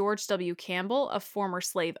 and George W. Campbell, a former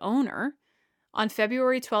slave owner. On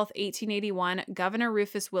February 12, 1881, Governor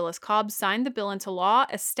Rufus Willis Cobb signed the bill into law,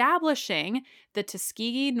 establishing the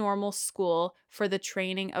Tuskegee Normal School for the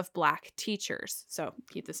training of black teachers. So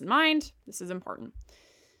keep this in mind. This is important.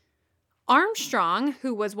 Armstrong,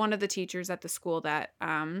 who was one of the teachers at the school that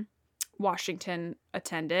Washington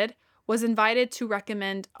attended, was invited to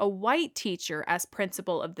recommend a white teacher as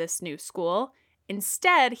principal of this new school.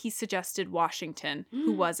 Instead, he suggested Washington,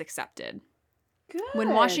 who was accepted. Good. When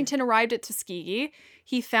Washington arrived at Tuskegee,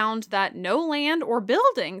 he found that no land or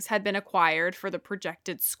buildings had been acquired for the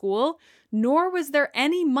projected school, nor was there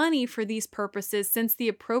any money for these purposes since the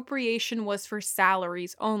appropriation was for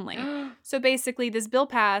salaries only. So basically, this bill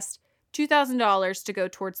passed $2,000 to go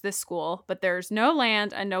towards this school, but there's no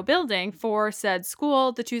land and no building for said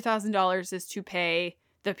school. The $2,000 is to pay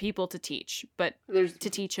the people to teach, but to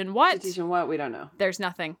teach in what? To teach in what? We don't know. There's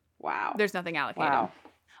nothing. Wow. There's nothing allocated. Wow.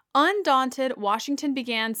 Undaunted, Washington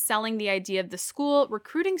began selling the idea of the school,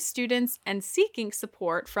 recruiting students, and seeking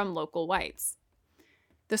support from local whites.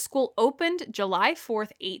 The school opened July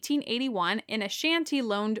 4th, 1881, in a shanty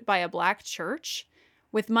loaned by a black church.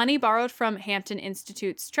 With money borrowed from Hampton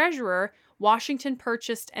Institute's treasurer, Washington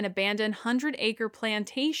purchased an abandoned 100-acre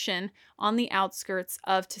plantation on the outskirts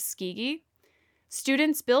of Tuskegee.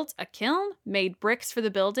 Students built a kiln, made bricks for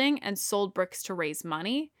the building, and sold bricks to raise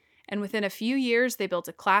money. And within a few years, they built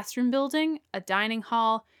a classroom building, a dining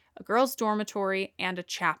hall, a girls' dormitory, and a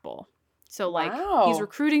chapel. So, he's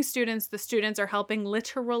recruiting students. The students are helping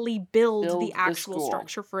literally build the actual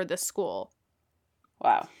structure for the school.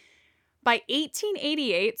 Wow. By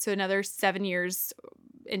 1888, so another 7 years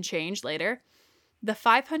and change later, the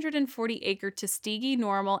 540-acre Tuskegee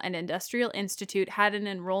Normal and Industrial Institute had an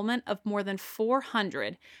enrollment of more than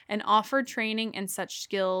 400 and offered training in such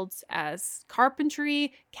skills as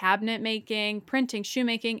carpentry, cabinet making, printing,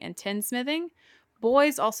 shoemaking, and tinsmithing.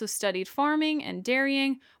 Boys also studied farming and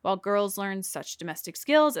dairying, while girls learned such domestic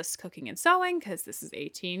skills as cooking and sewing, because this is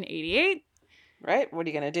 1888. Right? What are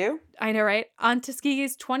you going to do? I know, right? On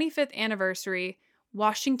Tuskegee's 25th anniversary,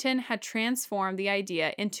 Washington had transformed the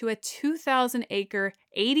idea into a 2,000-acre,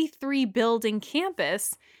 83-building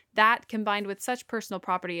campus that, combined with such personal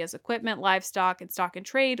property as equipment, livestock, and stock in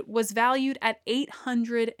trade, was valued at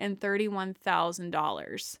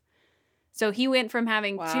 $831,000. So he went from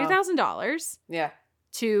having $2,000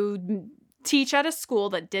 to teach at a school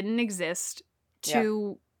that didn't exist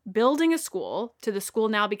to building a school, to the school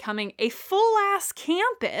now becoming a full-ass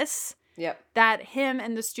campus that him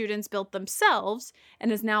and the students built themselves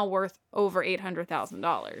and is now worth over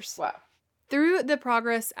 $800,000. Wow. Through the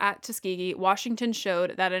progress at Tuskegee, Washington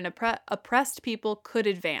showed that an oppressed people could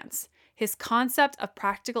advance. His concept of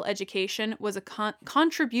practical education was a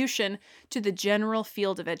contribution to the general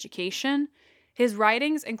field of education. His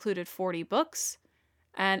writings included 40 books,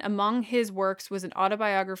 and among his works was an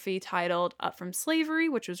autobiography titled Up From Slavery,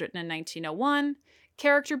 which was written in 1901,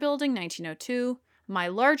 Character Building, 1902, My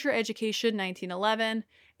Larger Education, 1911,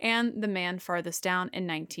 and The Man Farthest Down in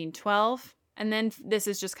 1912. And then this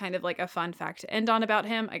is just kind of like a fun fact to end on about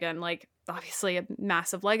him. Again, like obviously a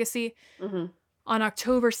massive legacy. Mm-hmm. On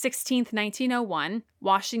October 16th, 1901,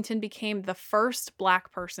 Washington became the first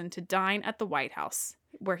Black person to dine at the White House,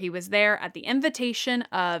 where he was there at the invitation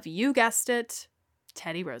of, you guessed it,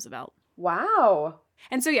 Teddy Roosevelt. Wow.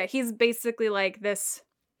 And so, yeah, he's basically like this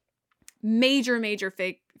major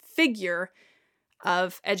figure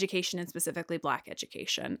of education, and specifically Black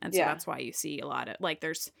education. And so that's why you see a lot of, like,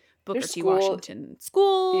 there's Booker There's T. school- Washington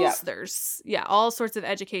schools. Yeah. There's all sorts of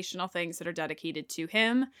educational things that are dedicated to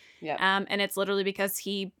him. Yeah. And it's literally because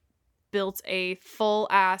he built a full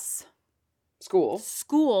ass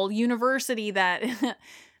School. university that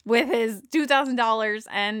with his $2,000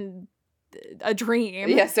 and a dream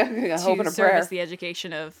Yes, a hope and to a prayer. service the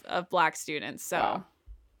education of Black students. So Wow.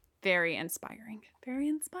 very inspiring. Very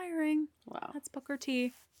inspiring. Wow. That's Booker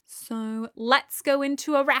T. So let's go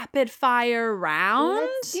into a rapid fire round.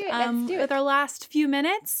 Let's do it. Let's do it. With our last few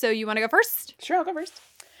minutes. So you want to go first? Sure, I'll go first.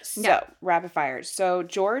 So, Yeah. rapid fires. So,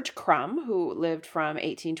 George Crumb, who lived from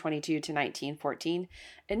 1822 to 1914,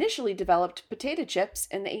 initially developed potato chips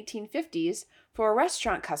in the 1850s for a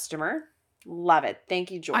restaurant customer. Love it. Thank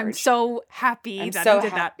you, George. I'm so happy I'm that so you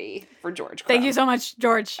did that. happy for George Crumb. Thank you so much,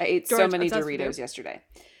 George. I ate so George, many obsessed with you. Doritos yesterday.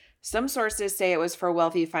 Some sources say it was for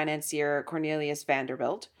wealthy financier Cornelius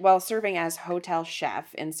Vanderbilt. While serving as hotel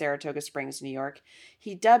chef in Saratoga Springs, New York,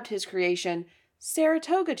 he dubbed his creation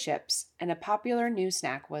Saratoga Chips, and a popular new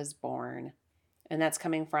snack was born. And that's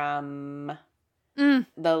coming from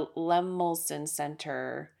the Lemelson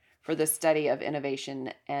Center for the Study of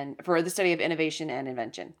Innovation and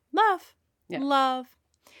Invention. Love. Yeah. Love.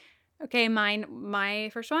 Okay, my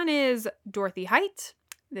first one is Dorothy Height.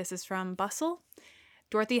 This is from Bustle.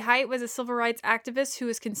 Dorothy Height was a civil rights activist who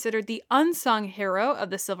is considered the unsung hero of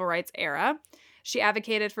the civil rights era. She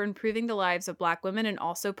advocated for improving the lives of Black women and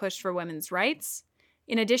also pushed for women's rights.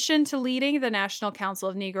 In addition to leading the National Council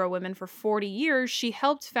of Negro Women for 40 years, she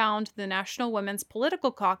helped found the National Women's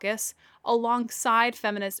Political Caucus alongside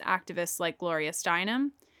feminist activists like Gloria Steinem,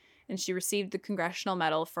 and she received the Congressional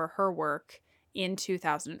Medal for her work in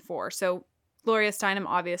 2004. So Gloria Steinem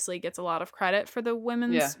obviously gets a lot of credit for the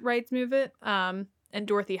women's rights movement, and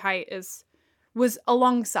Dorothy Height was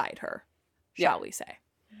alongside her, shall we say.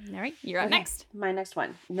 All right, you're up next. My next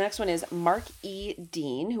one. The next one is Mark E.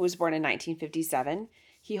 Dean, who was born in 1957.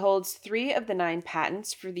 He holds 3 of the 9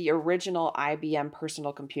 patents for the original IBM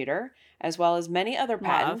personal computer, as well as many other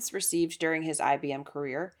patents received during his IBM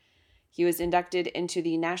career. He was inducted into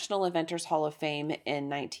the National Inventors Hall of Fame in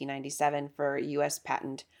 1997 for U.S.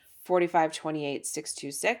 patent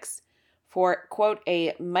 4528626 for, quote,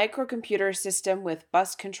 a microcomputer system with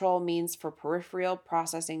bus control means for peripheral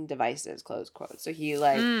processing devices, close quote. So he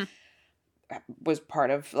was part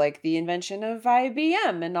of the invention of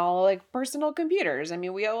IBM and all personal computers. I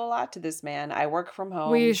mean, we owe a lot to this man. I work from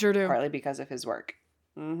home. We sure do. Partly because of his work.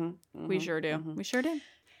 We sure do. We sure do.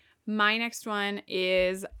 My next one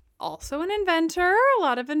is also an inventor, a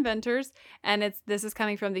lot of inventors, and this is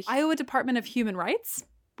coming from the Iowa Department of Human Rights.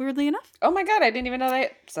 Weirdly enough. Oh my God, I didn't even know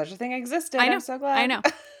that such a thing existed. I know. I'm so glad. I know.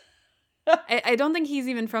 I don't think he's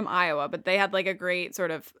even from Iowa, but they had a great sort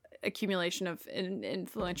of accumulation of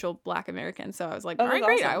influential Black Americans. So I was like, all right,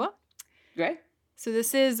 great, awesome. Iowa. Great. So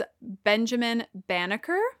this is Benjamin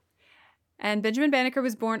Banneker. And Benjamin Banneker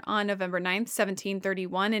was born on November 9th,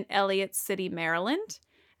 1731 in Elliott City, Maryland.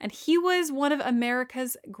 And he was one of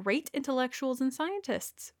America's great intellectuals and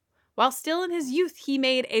scientists. While still in his youth, he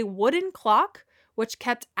made a wooden clock which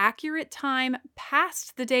kept accurate time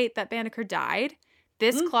past the date that Banneker died.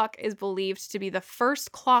 This clock is believed to be the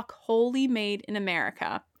first clock wholly made in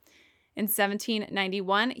America. In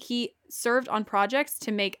 1791, he served on projects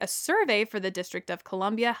to make a survey for the District of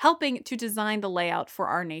Columbia, helping to design the layout for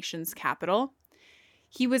our nation's capital.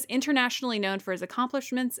 He was internationally known for his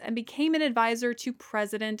accomplishments and became an advisor to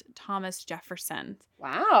President Thomas Jefferson.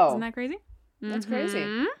 Wow. Isn't that crazy? That's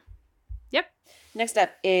crazy. Yep. Next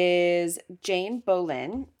up is Jane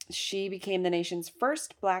Boleyn. She became the nation's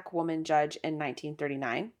first Black woman judge in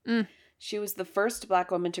 1939. She was the first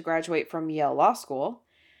Black woman to graduate from Yale Law School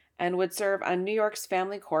and would serve on New York's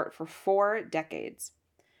family court for 4 decades.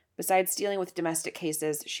 Besides dealing with domestic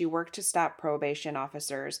cases, she worked to stop probation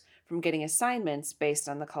officers from getting assignments based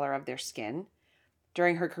on the color of their skin.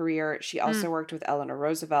 During her career, she also worked with Eleanor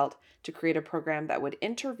Roosevelt to create a program that would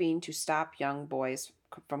intervene to stop young boys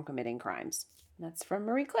from committing crimes. That's from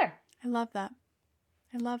Marie Claire. I love that.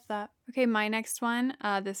 I love that. Okay, my next one,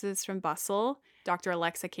 this is from Bustle. Dr.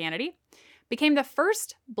 Alexa Kennedy became the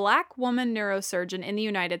first Black woman neurosurgeon in the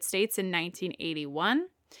United States in 1981.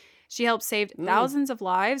 She helped save thousands of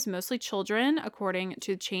lives, mostly children, according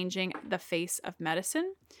to Changing the Face of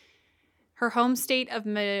Medicine. Her home state of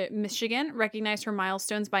Michigan recognized her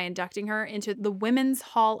milestones by inducting her into the Women's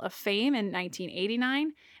Hall of Fame in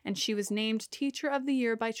 1989, and she was named Teacher of the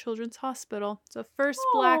Year by Children's Hospital. So first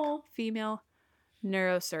Black female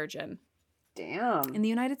neurosurgeon. Damn. In the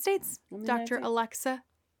United States. In the Dr. United States. Alexa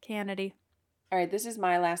Kennedy. All right, this is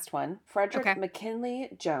my last one. Frederick Okay. McKinley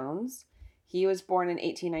Jones. He was born in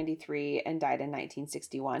 1893 and died in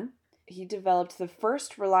 1961. he developed the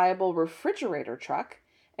first reliable refrigerator truck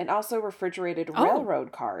and also refrigerated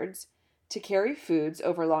railroad cars to carry foods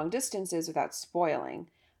over long distances without spoiling.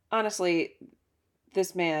 Honestly,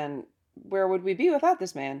 this man, where would we be without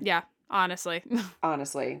this man? Yeah, honestly.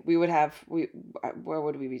 Honestly, where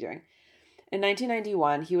would we be doing? In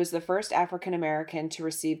 1991, he was the first African American to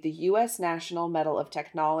receive the U.S. National Medal of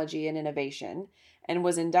Technology and Innovation and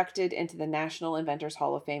was inducted into the National Inventors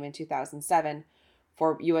Hall of Fame in 2007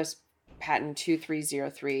 for U.S. Patent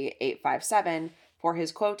 2303857 for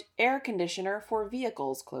his, quote, air conditioner for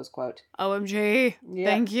vehicles, close quote. OMG. Yep.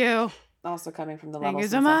 Thank you. Also coming from the Thank level you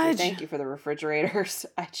so much. Thank you for the refrigerators.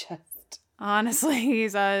 Honestly,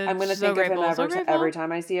 he's I'm going to think of him every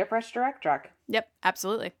time I see a fresh direct truck. Yep,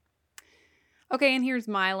 absolutely. Okay, and here's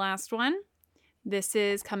my last one. This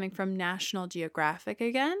is coming from National Geographic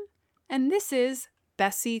again. And this is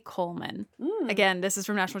Bessie Coleman. Again, this is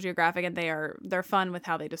from National Geographic, and they're fun with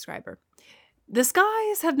how they describe her. The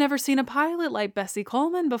skies have never seen a pilot like Bessie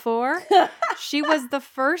Coleman before. She was the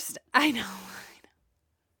first... I know.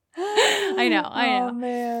 Oh,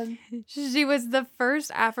 man. She was the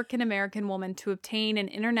first African-American woman to obtain an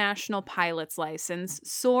international pilot's license,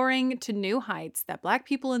 soaring to new heights that Black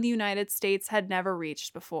people in the United States had never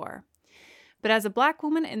reached before. But as a Black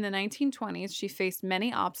woman in the 1920s, she faced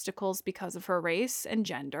many obstacles because of her race and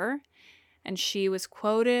gender, and she was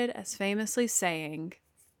quoted as famously saying,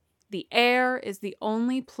 "The air is the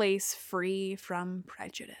only place free from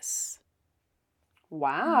prejudice."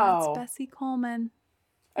 Wow. And that's Bessie Coleman.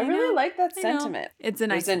 I really like that sentiment. It's a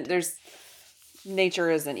nice there's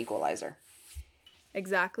nature is an equalizer.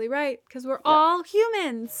 Exactly right. Because we're all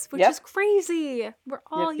humans, which is crazy. We're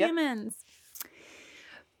all humans.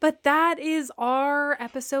 But that is our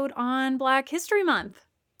episode on Black History Month,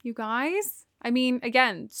 you guys. I mean,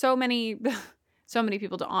 again, so many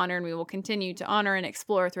people to honor, and we will continue to honor and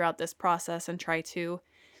explore throughout this process and try to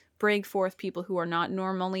bring forth people who are not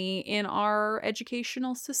normally in our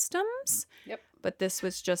educational systems. Yep. But this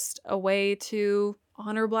was just a way to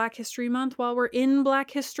honor Black History Month while we're in Black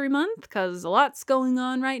History Month, because a lot's going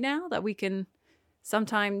on right now that we can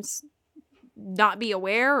sometimes not be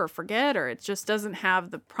aware or forget, or it just doesn't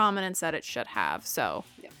have the prominence that it should have. So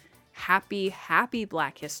happy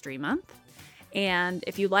Black History Month. And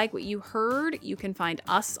if you like what you heard, you can find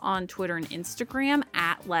us on Twitter and Instagram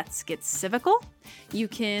at Let's Get Civical. You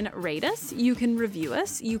can rate us, you can review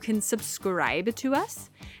us, you can subscribe to us.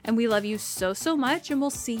 And we love you so, so much, and we'll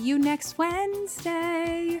see you next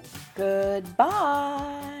Wednesday.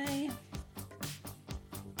 Goodbye.